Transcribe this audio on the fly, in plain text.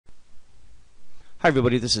Hi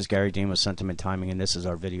everybody, this is Gary Dean with Sentiment Timing, and this is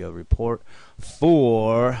our video report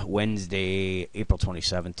for Wednesday, April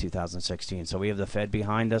 27th, 2016. So we have the Fed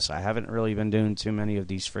behind us. I haven't really been doing too many of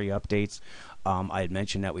these free updates. I had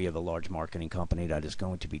mentioned that we have a large marketing company that is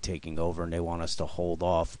going to be taking over, and they want us to hold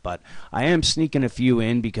off. But I am sneaking a few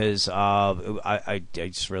in because I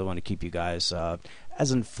just really want to keep you guys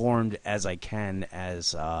as informed as I can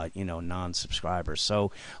as non-subscribers.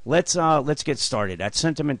 So let's get started. At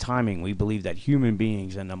Sentiment Timing, we believe that human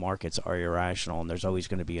beings and the markets are irrational, and there's always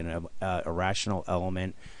going to be an irrational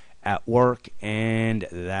element at work, and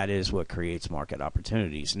that is what creates market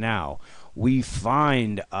opportunities. Now, we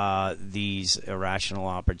find these irrational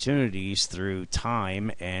opportunities through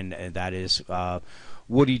time, and that is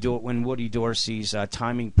when Woody Dorsey's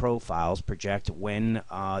timing profiles project when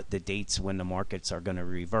the dates when the markets are going to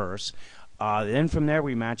reverse. Then from there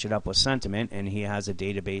we match it up with sentiment, and he has a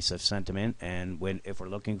database of sentiment, and if we're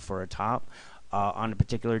looking for a top on a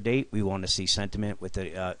particular date, we want to see sentiment with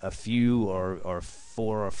a few or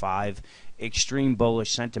 4 or 5 extreme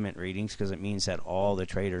bullish sentiment readings, because it means that all the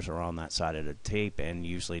traders are on that side of the tape, and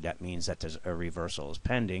usually that means that there's a reversal is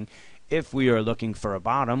pending. If we are looking for a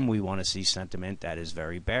bottom, we want to see sentiment that is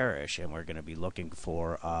very bearish, and we're going to be looking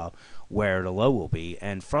for where the low will be.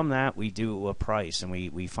 And from that, we do a price, and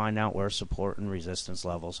we find out where support and resistance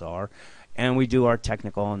levels are, and we do our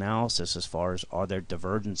technical analysis as far as are there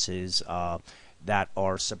divergences that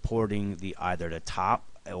are supporting either the top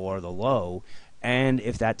or the low. And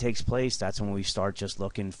if that takes place, that's when we start just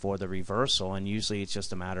looking for the reversal, and usually it's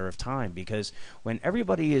just a matter of time, because when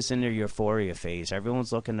everybody is in their euphoria phase,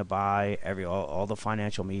 everyone's looking to buy, all the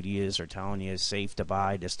financial medias are telling you it's safe to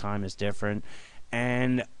buy, this time is different,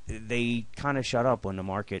 and they kind of shut up when the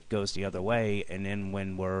market goes the other way. And then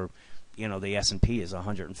when the S&P is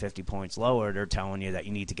 150 points lower, they're telling you that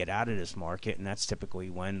you need to get out of this market, and that's typically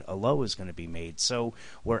when a low is going to be made. So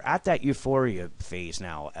we're at that euphoria phase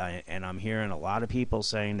now, and I'm hearing a lot of people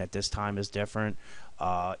saying that this time is different.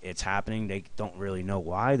 It's happening. They don't really know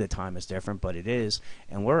why the time is different, but it is.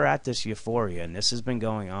 And we're at this euphoria, and this has been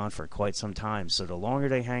going on for quite some time. So the longer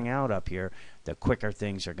they hang out up here, the quicker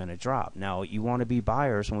things are going to drop. Now, you want to be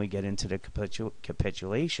buyers when we get into the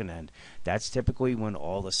capitulation end. That's typically when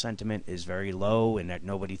all the sentiment is very low and that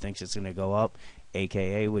nobody thinks it's going to go up.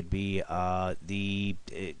 AKA would be the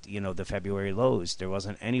February lows. There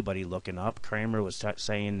wasn't anybody looking up. Kramer was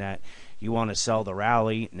saying that you want to sell the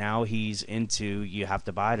rally. Now he's into you have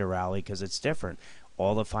to buy the rally because it's different.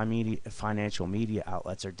 All the financial media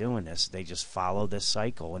outlets are doing this. They just follow this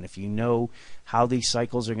cycle. And if you know how these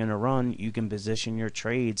cycles are going to run, you can position your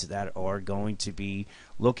trades that are going to be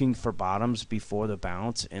looking for bottoms before the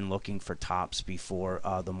bounce and looking for tops before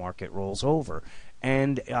the market rolls over.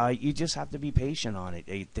 And you just have to be patient on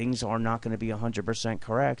it. Things are not going to be 100%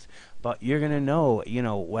 correct, but you're going to know,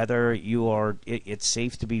 whether it's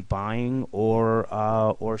safe to be buying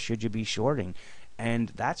or should you be shorting. And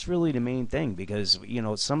that's really the main thing, because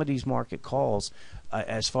some of these market calls,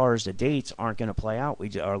 as far as the dates, aren't going to play out.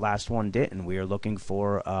 Our last one didn't. We are looking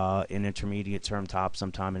for an intermediate term top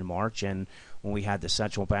sometime in March, and when we had the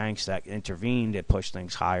central banks that intervened, it pushed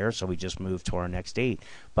things higher, so we just moved to our next date.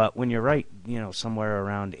 But when you're right, somewhere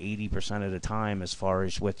around 80% of the time, as far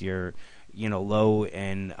as with your low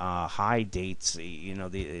and high dates,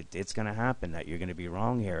 it's going to happen that you're going to be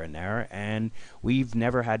wrong here and there. And we've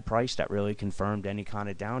never had price that really confirmed any kind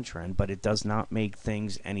of downtrend, but it does not make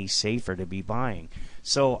things any safer to be buying.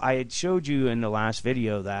 So I had showed you in the last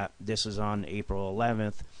video that this was on April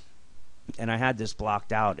 11th, and I had this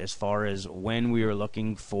blocked out as far as when we were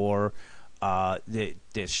looking for the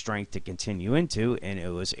strength to continue into, and it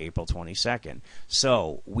was April 22nd.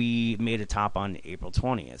 So we made a top on April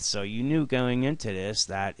 20th. So you knew going into this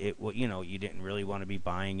that you didn't really want to be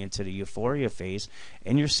buying into the euphoria phase,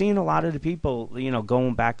 and you're seeing a lot of the people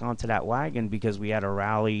going back onto that wagon because we had a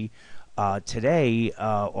rally today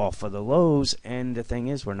off of the lows, and the thing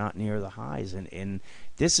is, we're not near the highs, and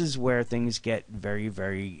this is where things get very,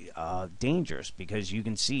 very dangerous, because you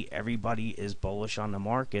can see everybody is bullish on the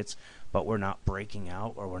markets, but we're not breaking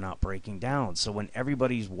out or we're not breaking down. So when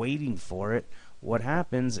everybody's waiting for it, what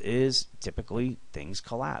happens is typically things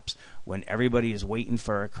collapse. When everybody is waiting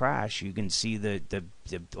for a crash, you can see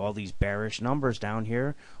all these bearish numbers down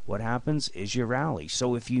here. What happens is you rally.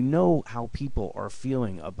 So if you know how people are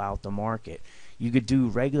feeling about the market, you could do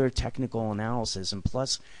regular technical analysis, and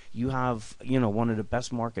plus you have one of the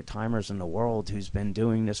best market timers in the world who's been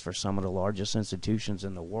doing this for some of the largest institutions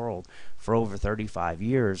in the world for over 35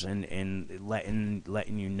 years, and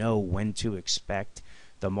letting you know when to expect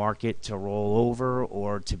the market to roll over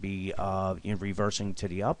or to be reversing to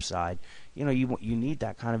the upside, you need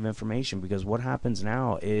that kind of information, because what happens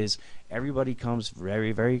now is everybody comes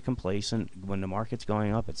very, very complacent. When the market's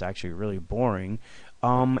going up, it's actually really boring.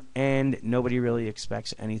 And nobody really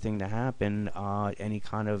expects anything to happen, any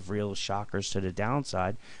kind of real shockers to the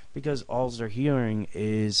downside, because all they're hearing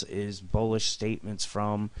is bullish statements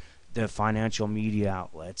from the financial media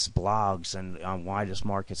outlets, blogs, and on why this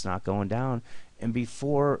market's not going down. And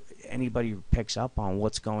before anybody picks up on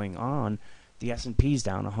what's going on, the S&P's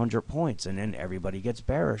down 100 points, and then everybody gets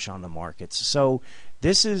bearish on the markets. So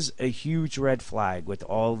this is a huge red flag with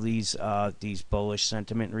all these bullish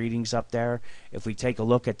sentiment readings up there. If we take a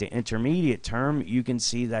look at the intermediate term, you can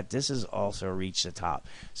see that this has also reached the top.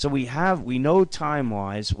 So we know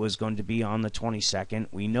time-wise was going to be on the 22nd.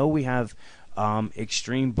 We know we have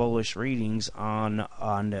extreme bullish readings on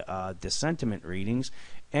the sentiment readings.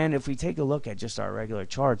 And if we take a look at just our regular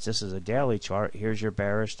charts, this is a daily chart. Here's your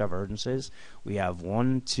bearish divergences. We have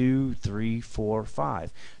 1, 2, 3, 4,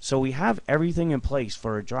 5. So we have everything in place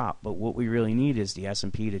for a drop, but what we really need is the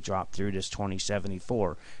S&P to drop through this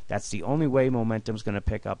 2074. That's the only way momentum's going to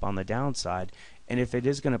pick up on the downside. And if it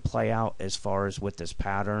is going to play out as far as with this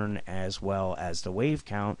pattern as well as the wave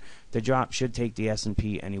count, the drop should take the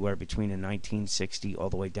S&P anywhere between the 1960 all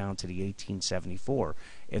the way down to the 1874.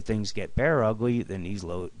 If things get bear ugly, then these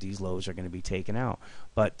lows are going to be taken out.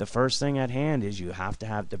 But the first thing at hand is you have to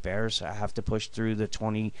have the bears have to push through the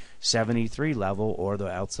 2073 level, or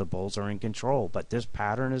else the bulls are in control. But this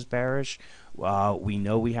pattern is bearish. We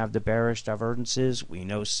know we have the bearish divergences. We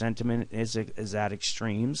know sentiment is at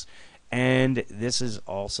extremes. And this is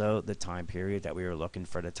also the time period that we were looking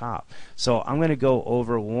for the top. So I'm going to go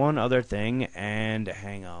over one other thing, and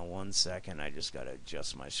hang on one second. I just got to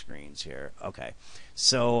adjust my screens here. Okay.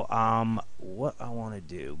 So what I want to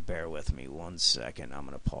do, bear with me one second. I'm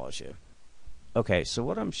going to pause you. Okay, so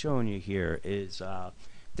what I'm showing you here is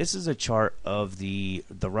this is a chart of the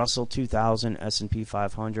Russell 2000, S&P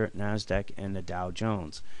 500, NASDAQ, and the Dow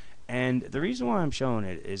Jones. And the reason why I'm showing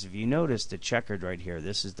it is, if you notice the checkered right here,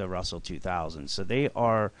 this is the Russell 2000. So they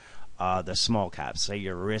are the small caps, say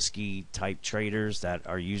your risky type traders that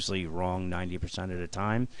are usually wrong 90% of the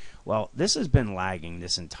time. Well, this has been lagging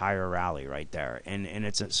this entire rally right there.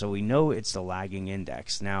 And so we know it's the lagging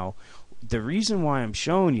index. Now, the reason why I'm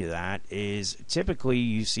showing you that is typically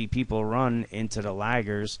you see people run into the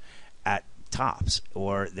laggers at tops,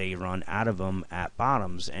 or they run out of them at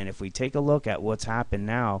bottoms. And if we take a look at what's happened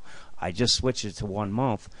now, I just switched it to 1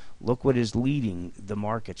 month. Look what is leading the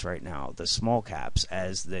markets right now, the small caps,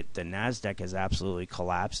 as the NASDAQ has absolutely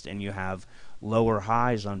collapsed, and you have lower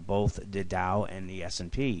highs on both the Dow and the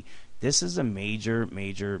S&P. This is a major,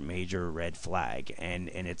 major, major red flag, and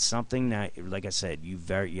it's something that, like I said, you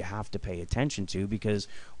have to pay attention to, because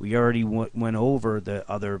we already went over the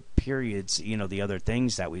other periods, the other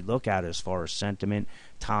things that we look at as far as sentiment,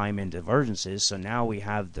 time, and divergences. So now we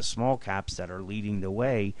have the small caps that are leading the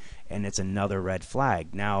way, and it's another red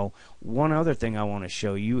flag. Now, one other thing I want to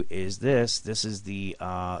show you is this. This is the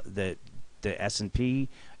S&P.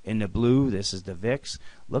 In the blue, this is the VIX.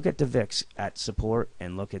 Look at the VIX at support,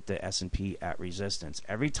 and look at the S&P at resistance.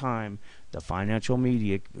 Every time the financial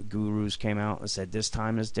media gurus came out and said this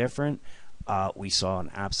time is different, we saw an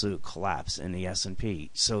absolute collapse in the S&P.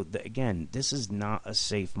 So again, this is not a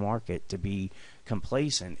safe market to be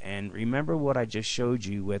complacent. And remember what I just showed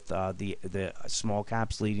you with the small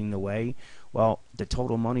caps leading the way. Well, the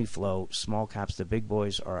total money flow, small caps, the big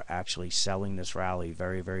boys, are actually selling this rally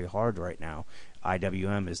very, very hard right now.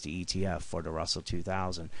 IWM is the ETF for the Russell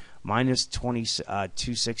 2000. Minus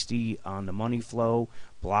 260 on the money flow.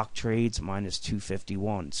 Block trades minus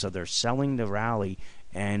 251. So they're selling the rally,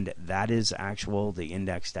 and that is the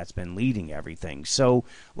index that's been leading everything. So,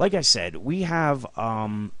 like I said, we have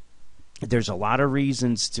there's a lot of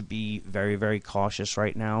reasons to be very, very cautious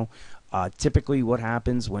right now. Typically what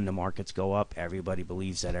happens when the markets go up, everybody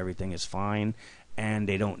believes that everything is fine, and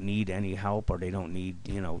they don't need any help, or they don't need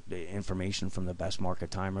the information from the best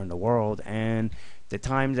market timer in the world. And the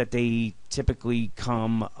time that they typically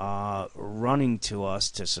come running to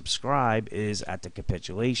us to subscribe is at the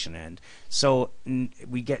capitulation end. So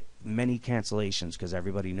we get many cancellations because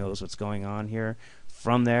everybody knows what's going on here.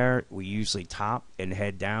 From there, we usually top and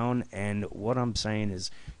head down, and what I'm saying is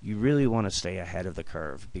you really want to stay ahead of the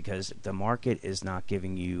curve, because the market is not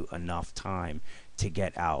giving you enough time to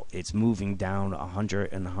get out. It's moving down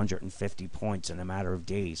 100 and 150 points in a matter of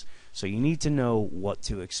days. So you need to know what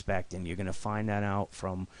to expect, and you're going to find that out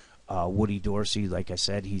from Woody Dorsey. Like I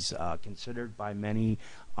said, he's considered by many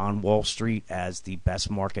on Wall Street as the best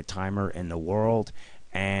market timer in the world.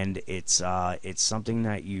 and it's something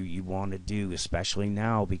that you want to do, especially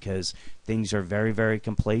now, because things are very, very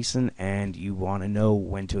complacent, and you want to know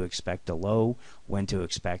when to expect a low, when to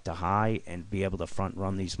expect a high, and be able to front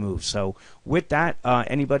run these moves. So with that,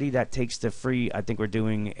 anybody that takes the free, I think we're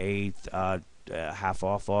doing a half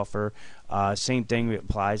off offer. Same thing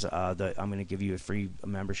applies. I'm going to give you a free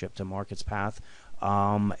membership to Markets Path.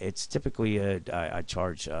 It's typically I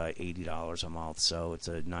charge $80 a month, so it's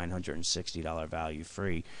a $960 value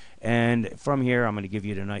free. And from here, I'm going to give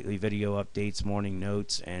you the nightly video updates, morning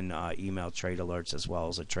notes, and email trade alerts, as well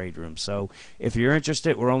as a trade room. So if you're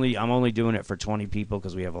interested, I'm only doing it for 20 people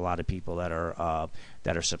because we have a lot of people that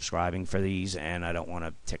are subscribing for these, and I don't want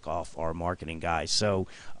to tick off our marketing guys. So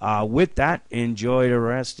with that, enjoy the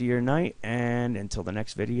rest of your night, and until the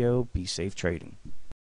next video, be safe trading.